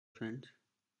friends,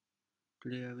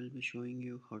 today I will be showing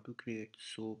you how to create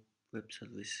SOAP web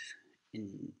service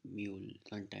in Mule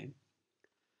runtime.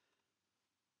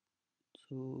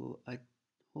 So I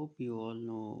hope you all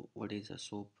know what is a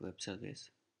SOAP web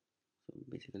service. So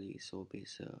basically SOAP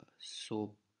is a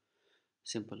SOAP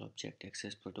simple object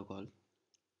access protocol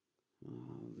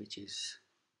which is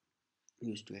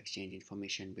used to exchange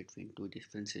information between two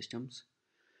different systems.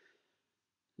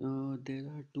 There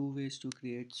are two ways to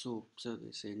create SOAP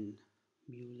service in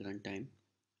Mule runtime.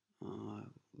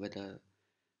 Whether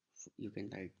you can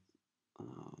write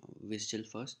WSGL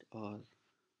first or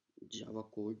Java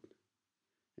code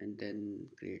and then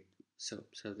create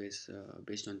service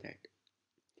based on that.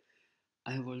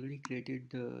 I have already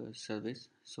created the service,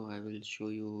 so I will show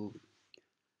you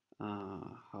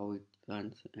how it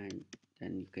runs, and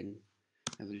then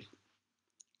I will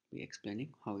be explaining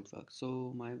how it works.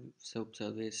 So my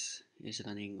service is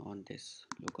running on this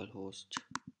localhost,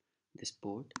 this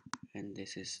port, and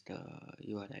this is the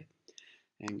URI.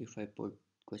 And if I put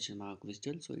question mark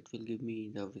WSGL, so it will give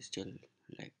me the WSGL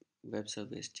like web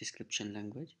service description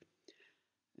language,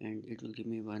 and it will give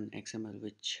me one XML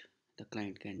which the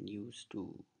client can use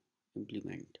to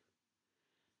implement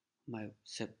my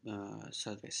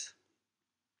service.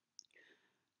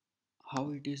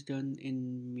 How it is done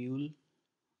in Mule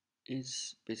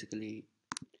is basically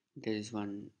there is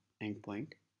one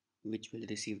endpoint which will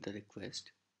receive the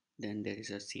request, then there is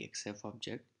a CXF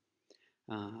object,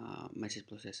 message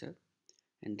processor,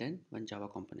 and then one Java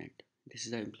component. This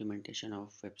is the implementation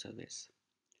of web service.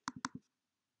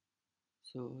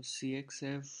 So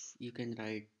CXF you can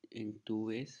write in two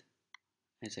ways,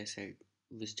 as I said,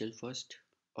 WSGL first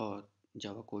or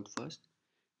Java code first.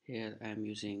 Here I am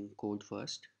using code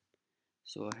first,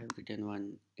 so I have written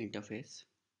one interface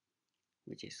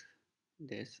which is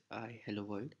this I hello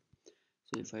world.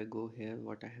 So if I go here,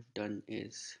 what I have done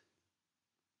is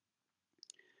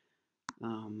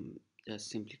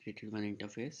just simply created one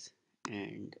interface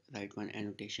and write one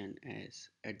annotation as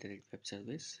 @web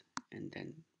service, and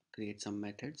then create some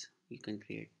methods. You can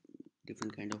create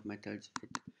different kind of methods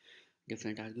with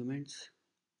different arguments.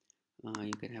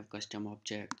 You can have custom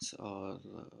objects or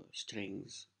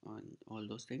strings on all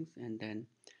those things, and then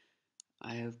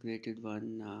I have created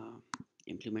one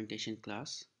implementation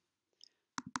class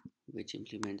which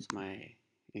implements my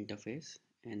interface,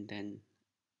 and then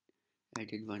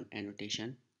added one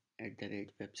annotation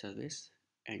 @web service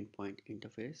endpoint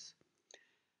interface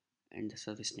and the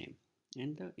service name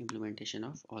and the implementation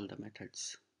of all the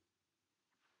methods.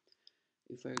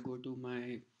 If I go to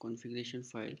my configuration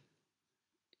file,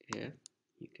 here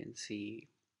you can see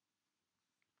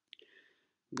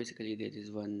basically there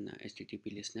is one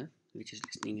HTTP listener which is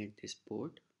listening at this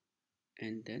port,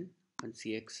 and then one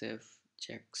CXF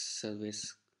checks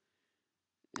service,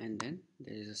 and then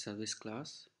there is a service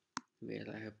class where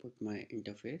I have put my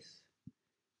interface,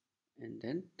 and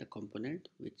then the component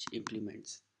which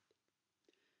implements.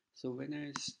 So when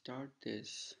I start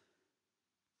this,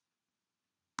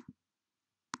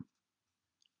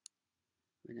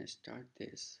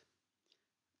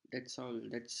 that's all.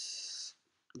 That's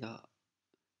the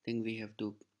thing we have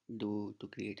to do to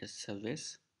create a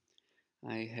service.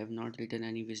 I have not written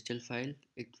any WSGL file.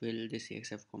 The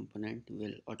CXF component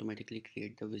will automatically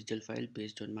create the WSGL file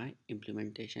based on my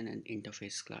implementation and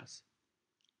interface class,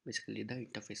 basically the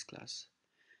interface class.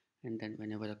 And then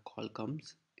whenever a call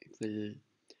comes, it will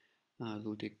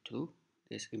route it through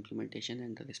this implementation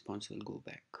and the response will go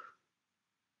back.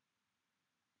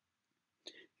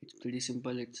 It's pretty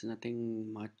simple, it's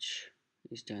nothing much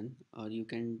is done, or you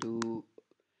can do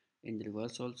in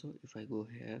reverse also. If I go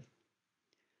here,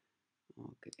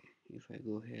 okay, if I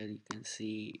go here, you can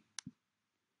see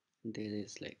there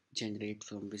is like generate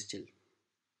from WSGL.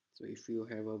 So if you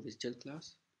have a WSGL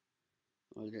class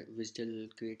already,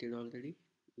 WSGL created already,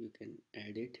 you can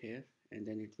add it here, and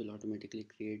then it will automatically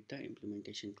create the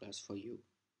implementation class for you.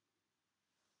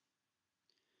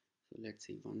 So let's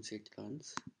see, once it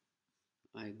runs,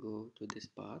 I go to this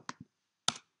path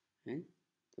and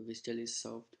the WSGL is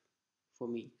served for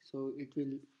me. So it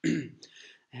will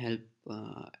help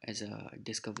as a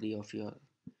discovery of your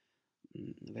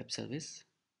web service,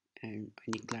 and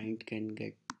any client can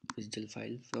get WSGL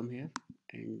file from here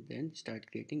and then start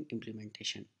creating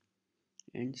implementation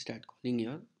and start calling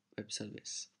your web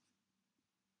service.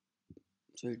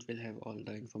 So it will have all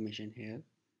the information here,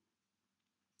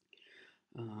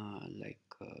 like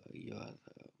your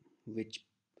which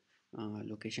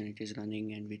location it is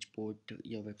running and which port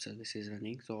your web service is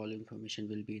running. So all information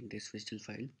will be in this WSGL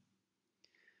file.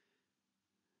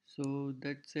 So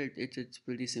that's it. It's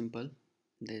pretty simple.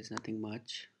 There's nothing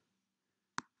much.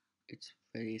 It's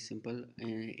very simple.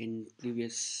 In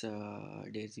previous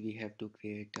days, we have to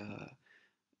create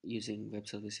using web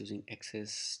service using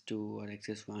access 2 or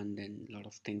access 1, then a lot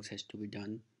of things has to be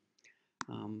done.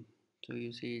 So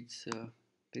you see, it's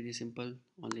very simple,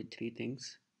 only three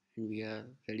things, and we are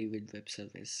ready with web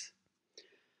service.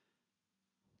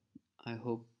 I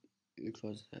hope it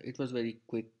was very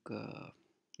quick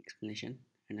explanation,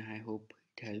 and I hope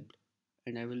it helped.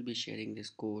 And I will be sharing this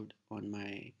code on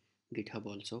my GitHub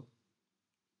also.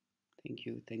 Thank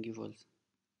you for